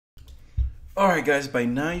Alright guys, by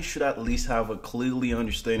now you should at least have a clearly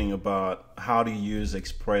understanding about how to use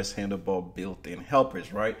Express Handlebar built-in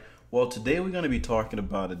helpers, right? Well, today we're going to be talking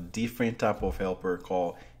about a different type of helper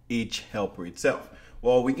called each helper itself.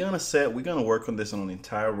 Well, we're going to work on this on an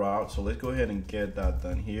entire route, so let's go ahead and get that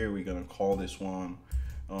done here. We're going to call this one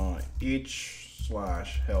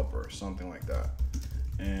each/helper, something like that.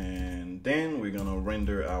 And then we're going to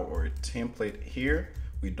render our template here.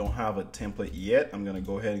 We don't have a template yet. I'm gonna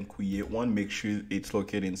go ahead and create one. Make sure it's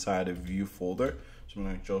located inside a view folder. So I'm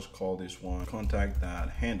gonna just call this one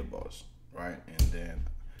contact.handlebars, right? And then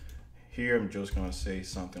here I'm just gonna say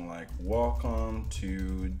something like welcome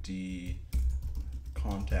to the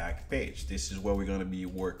contact page. This is where we're gonna be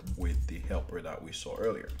working with the helper that we saw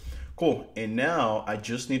earlier. Cool. And now I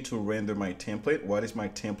just need to render my template. What is my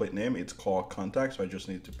template name? It's called contact. So I just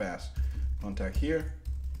need to pass contact here.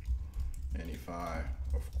 And if I,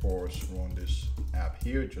 of course, run this app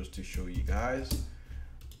here just to show you guys.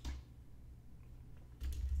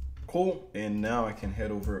 Cool. And now I can head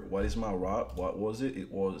over. What is my route? What was it? It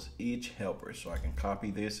was each helper. So I can copy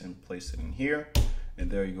this and place it in here. And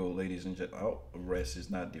there you go, ladies and gentlemen. Oh, rest is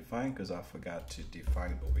not defined because I forgot to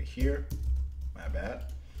define it over here. My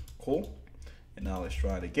bad. Cool. And now let's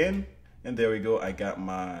try it again. And there we go, I got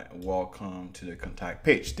my welcome to the contact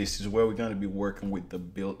page. This is where we're gonna be working with the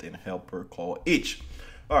built-in helper called each.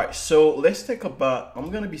 All right, so let's think about,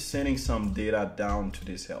 I'm gonna be sending some data down to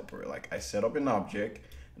this helper. Like I set up an object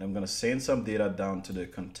and I'm gonna send some data down to the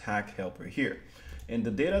contact helper here. And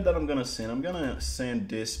the data that I'm gonna send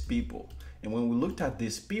this people. And when we looked at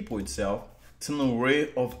this people itself, it's an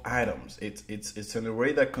array of items. It's an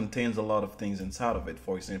array that contains a lot of things inside of it.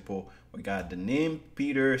 For example, we got the name,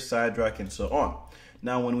 Peter, Sidrak, and so on.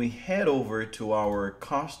 Now, when we head over to our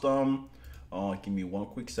custom, give me one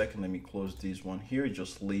quick second. Let me close this one here.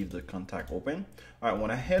 Just leave the contact open. All right,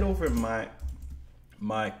 when I head over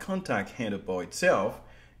my contact handlebar itself,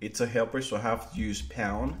 it's a helper, so I have to use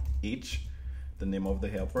pound each, the name of the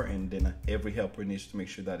helper, and then every helper needs to make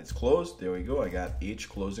sure that it's closed. There we go. I got each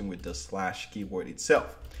closing with the / keyword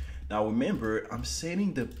itself. Now remember, I'm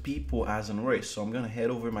setting the people as an array, so I'm gonna head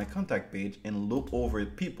over my contact page and loop over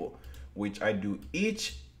people, which I do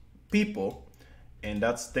each people, and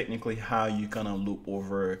that's technically how you kind of loop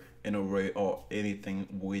over an array or anything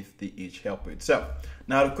with the each helper itself.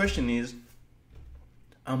 Now the question is,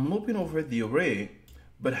 I'm looping over the array,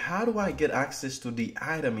 but how do I get access to the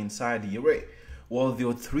item inside the array? Well, there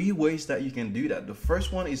are three ways that you can do that. The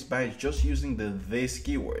first one is by just using the this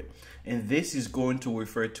keyword. And this is going to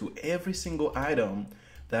refer to every single item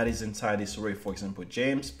that is inside this array. For example,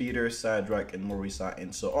 James, Peter, Sidrak, and Marissa,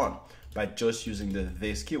 and so on. By just using the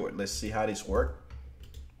this keyword. Let's see how this works.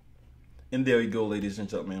 And there you go, ladies and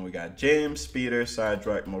gentlemen. We got James, Peter,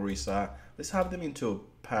 Sidrak, Marissa. Let's have them into a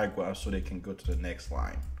paragraph so they can go to the next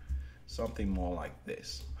line. Something more like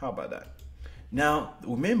this. How about that? Now,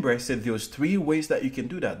 remember I said there was three ways that you can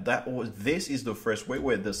do that. This is the first way,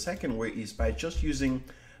 where the second way is by just using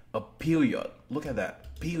a period. Look at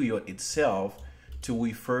that, period itself to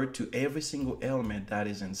refer to every single element that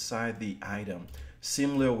is inside the item,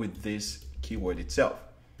 similar with this keyword itself.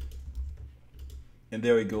 And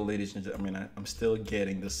there we go, ladies and gentlemen. I'm still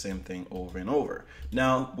getting the same thing over and over.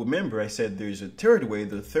 Now, remember I said there's a third way.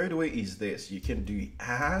 The third way is this. You can do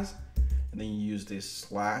as, and then you use this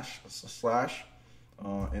slash,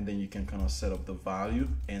 and then you can kind of set up the value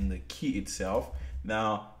and the key itself.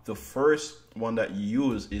 Now, the first one that you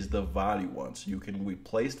use is the value one. So you can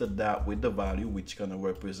replace the dot with the value, which gonna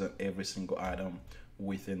represent every single item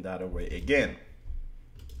within that array again.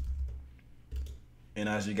 And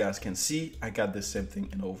as you guys can see, I got the same thing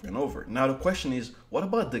over and over. Now the question is, what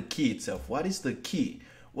about the key itself? What is the key?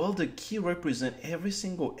 Well, the key represents every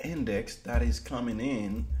single index that is coming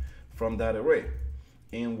in from that array.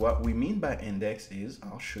 And what we mean by index is,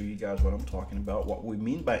 I'll show you guys what I'm talking about. What we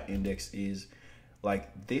mean by index is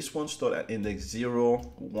like this one start at index 0,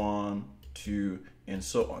 1, 2, and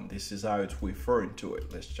so on. This is how it's referring to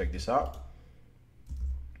it. Let's check this out.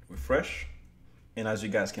 Refresh. And as you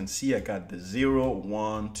guys can see, I got the 0,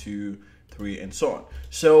 1, 2, 3, and so on.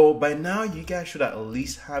 So by now, you guys should at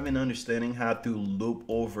least have an understanding how to loop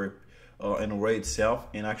over an array itself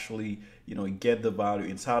and actually, you know, get the value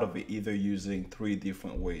inside of it, either using three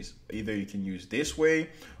different ways. Either you can use this way,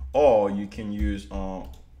 or you can use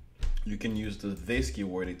the this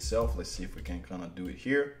keyword itself. Let's see if we can kind of do it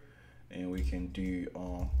here, and we can do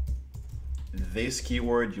this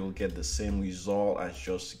keyword. You'll get the same result as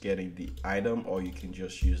just getting the item, or you can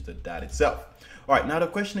just use the dot itself. All right, now the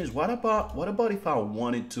question is, what about if I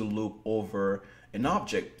wanted to loop over an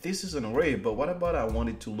object. This is an array, but what about I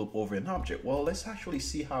wanted to loop over an object? Well, let's actually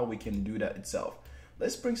see how we can do that itself.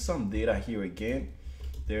 Let's bring some data here again.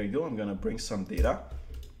 There you go. I'm gonna bring some data.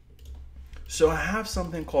 So I have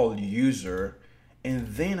something called user, and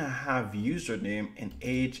then I have username and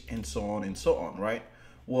age and so on, right?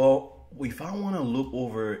 Well, if I want to loop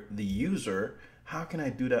over the user, how can I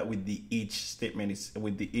do that with the each statement,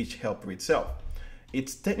 with the each helper itself?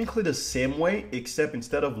 It's technically the same way, except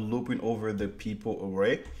instead of looping over the people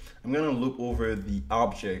array, I'm going to loop over the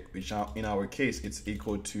object, which in our case, it's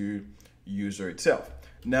equal to user itself.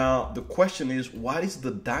 Now, the question is, what is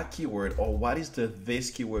the that keyword, or what is the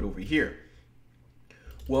this keyword over here?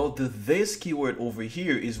 Well, the this keyword over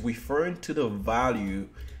here is referring to the value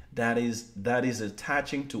that is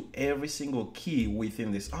attaching to every single key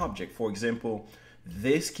within this object. For example,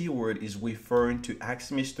 this keyword is referring to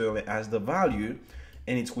Axime Sterling as the value,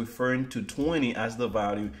 and it's referring to 20 as the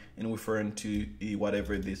value, and referring to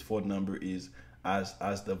whatever this phone number is as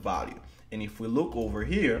the value. And if we look over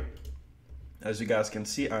here, as you guys can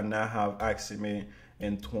see, I now have Axime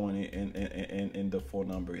and 20 in the phone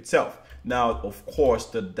number itself. Now, of course,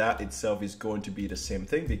 the that itself is going to be the same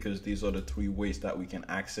thing, because these are the three ways that we can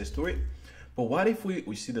access to it. But what if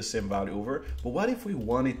we see the same value over, but what if we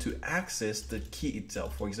wanted to access the key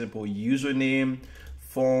itself? For example, username,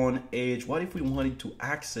 phone, age. What if we wanted to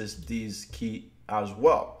access these key as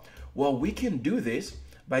well? Well, we can do this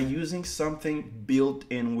by using something built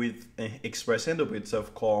in with Express Handlebars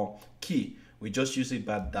itself called key. We just use it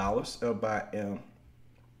by dollars,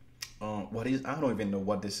 what is, I don't even know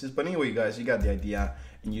what this is, but anyway, guys, you got the idea,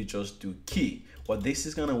 and you just do key. What this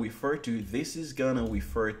is gonna refer to, this is gonna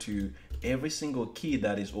refer to every single key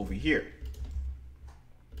that is over here.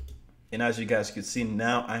 And as you guys can see,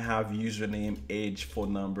 now I have username, age,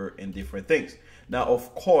 phone number, and different things. Now,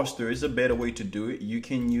 of course, there is a better way to do it. You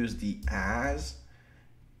can use the as,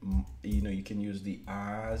 you can use the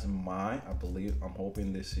as my, I believe, I'm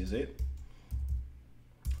hoping this is it.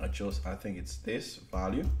 I think it's this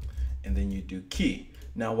value, and then you do key.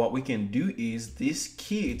 Now what we can do is this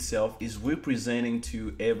key itself is representing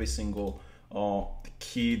to every single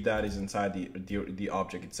key that is inside the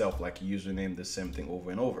object itself, like username, the same thing over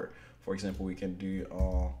and over. For example, we can do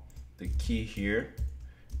the key here,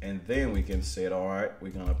 and then we can say, all right, we're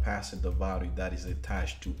gonna pass it the value that is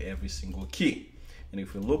attached to every single key. And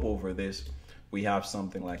if we loop over this, we have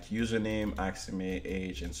something like username, Axime,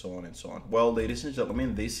 age, and so on and so on. Well, ladies and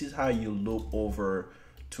gentlemen, this is how you loop over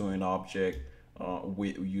to an object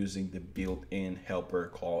with using the built-in helper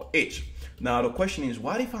called age. Now, the question is,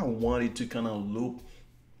 what if I wanted to kind of loop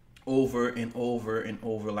over and over and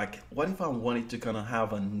over? Like, what if I wanted to kind of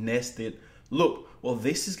have a nested loop? Well,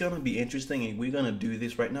 this is going to be interesting, and we're going to do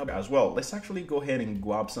this right now as well. Let's actually go ahead and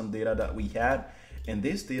grab some data that we had. And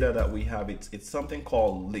this data that we have, it's something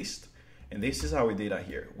called list. And this is our data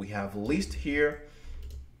here. We have list here.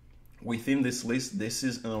 Within this list, this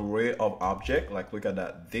is an array of object. Like, look at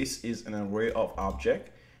that. This is an array of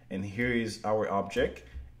object. And here is our object.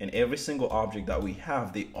 And every single object that we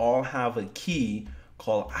have, they all have a key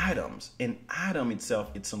called items. And item itself,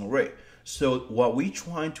 it's an array. So what we're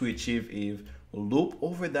trying to achieve is loop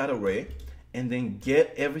over that array and then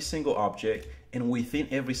get every single object. And within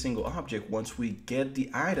every single object, once we get the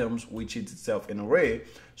items, which is itself an array,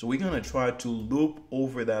 so we're gonna try to loop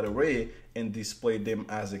over that array and display them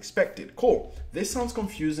as expected. Cool. This sounds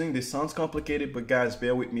confusing, this sounds complicated, but guys,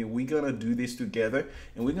 bear with me. We're gonna do this together,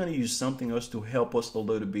 and we're gonna use something else to help us a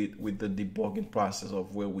little bit with the debugging process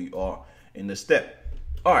of where we are in the step.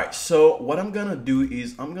 All right, so what I'm gonna do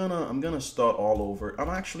is I'm gonna start all over. I'm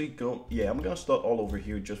gonna start all over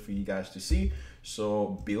here just for you guys to see.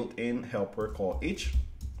 So built-in helper called each,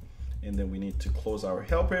 and then we need to close our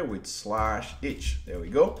helper with /each. There we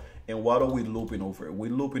go. And what are we looping over? We're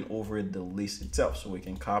looping over the list itself, so we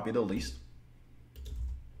can copy the list.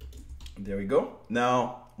 There we go.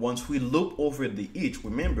 Now, once we loop over the each,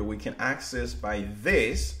 remember we can access by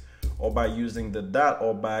this, or by using the dot,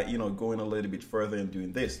 or by going a little bit further and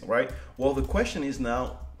doing this, right? Well, the question is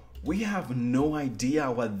now, we have no idea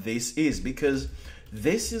what this is, because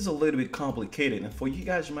this is a little bit complicated. And for you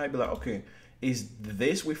guys, you might be like, okay, is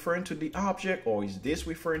this referring to the object, or is this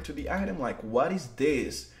referring to the item? Like, what is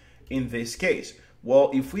this in this case? Well,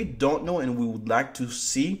 if we don't know and we would like to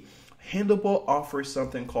see, Handlebar offers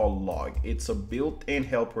something called log. It's a built-in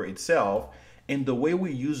helper itself. And the way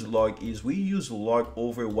we use log is we use log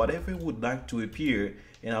over whatever we would like to appear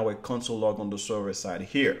in our console log on the server side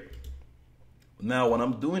here. Now, what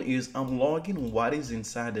I'm doing is I'm logging what is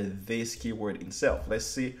inside of this keyword itself. Let's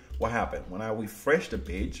see what happened. When I refresh the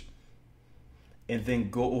page and then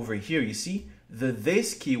go over here, you see The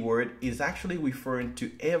this keyword is actually referring to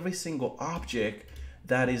every single object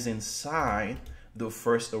that is inside the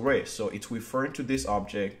first array. So it's referring to this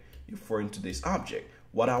object, referring to this object.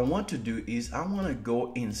 What I want to do is I want to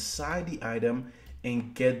go inside the item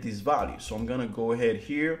and get this value. So I'm gonna go ahead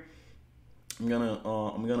here. I'm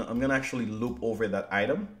gonna actually loop over that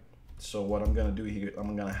item. So what I'm gonna do here,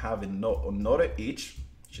 I'm gonna have another each,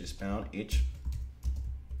 which is pound each.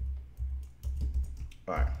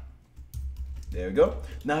 All right. There we go.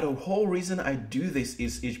 Now the whole reason I do this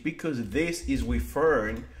is because this is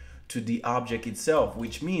referring to the object itself,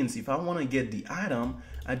 which means if I want to get the item,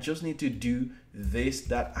 I just need to do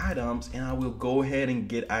this.items and I will go ahead and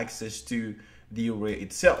get access to the array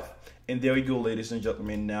itself. And there you go, ladies and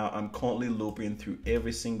gentlemen. Now I'm currently looping through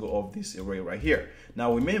every single of this array right here.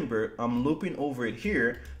 Now remember, I'm looping over it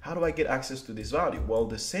here. How do I get access to this value? Well,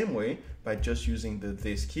 the same way, by just using the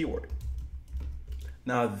this keyword.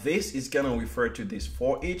 Now this is gonna refer to this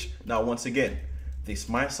for each. Now once again, this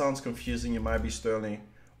might sound confusing. You might be sterling,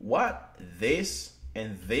 what? This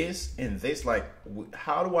and this and this? Like,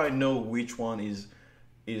 how do I know which one is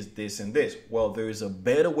this and this? Well, there is a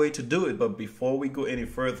better way to do it, but before we go any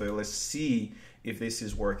further, let's see if this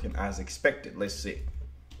is working as expected. Let's see.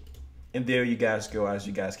 And there you guys go. As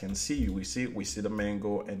you guys can see, we see the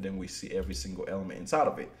mango, and then we see every single element inside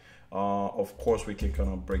of it. Of course, we can kind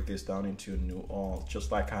of break this down into a new,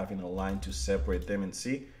 just like having a line to separate them and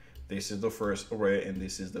see. This is the first array and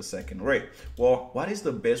this is the second array. Well, what is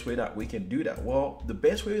the best way that we can do that? Well, the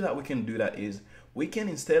best way that we can do that is we can,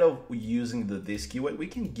 instead of using the this keyword, we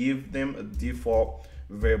can give them a default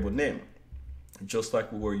variable name, just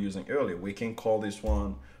like we were using earlier. We can call this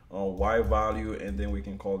one y value, and then we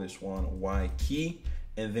can call this one y key,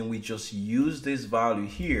 and then we just use this value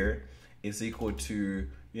here is equal to,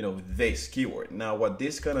 you know, this keyword. Now what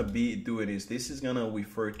this gonna be doing is this is gonna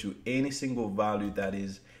refer to any single value that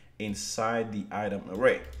is inside the item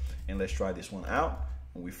array. And let's try this one out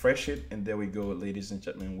and refresh it, and there we go, ladies and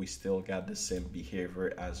gentlemen. We still got the same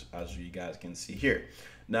behavior as you guys can see here.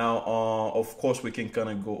 Now of course we can kind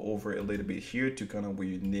of go over a little bit here to kind of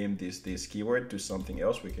rename this keyword to something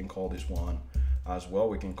else. We can call this one as well.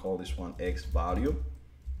 We can call this one x value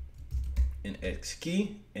and x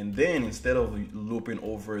key, and then instead of looping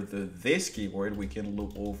over the this keyword, we can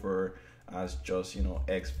loop over as just, you know,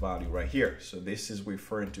 x value right here. So this is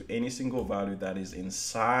referring to any single value that is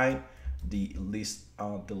inside the list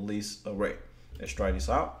array. Let's try this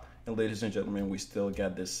out, and ladies and gentlemen, we still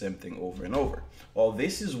got the same thing over and over. Well,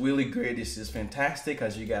 this is really great. This is fantastic.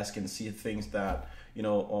 As you guys can see, things that, you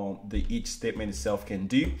know, the each statement itself can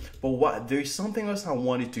do. But there's something else I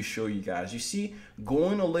wanted to show you guys. You see,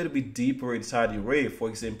 going a little bit deeper inside the array, for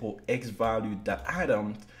example, x value dot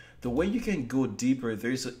item, the way you can go deeper,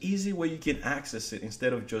 there's an easy way you can access it.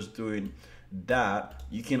 Instead of just doing that,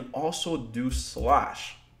 you can also do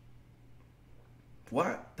slash.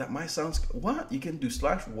 What? That might sound, what? You can do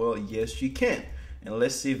slash? Well, yes, you can. And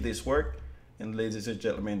let's see if this works. And ladies and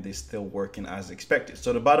gentlemen, they're still working as expected.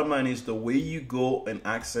 So the bottom line is the way you go and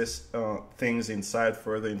access things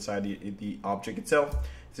further inside the object itself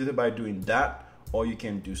is either by doing that, or you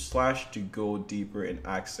can do slash to go deeper and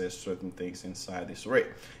access certain things inside this array.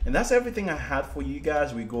 And that's everything I had for you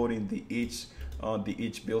guys. We go in the each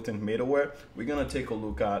built-in middleware. We're gonna take a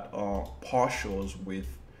look at partials with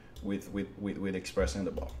Express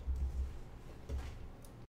Handlebar.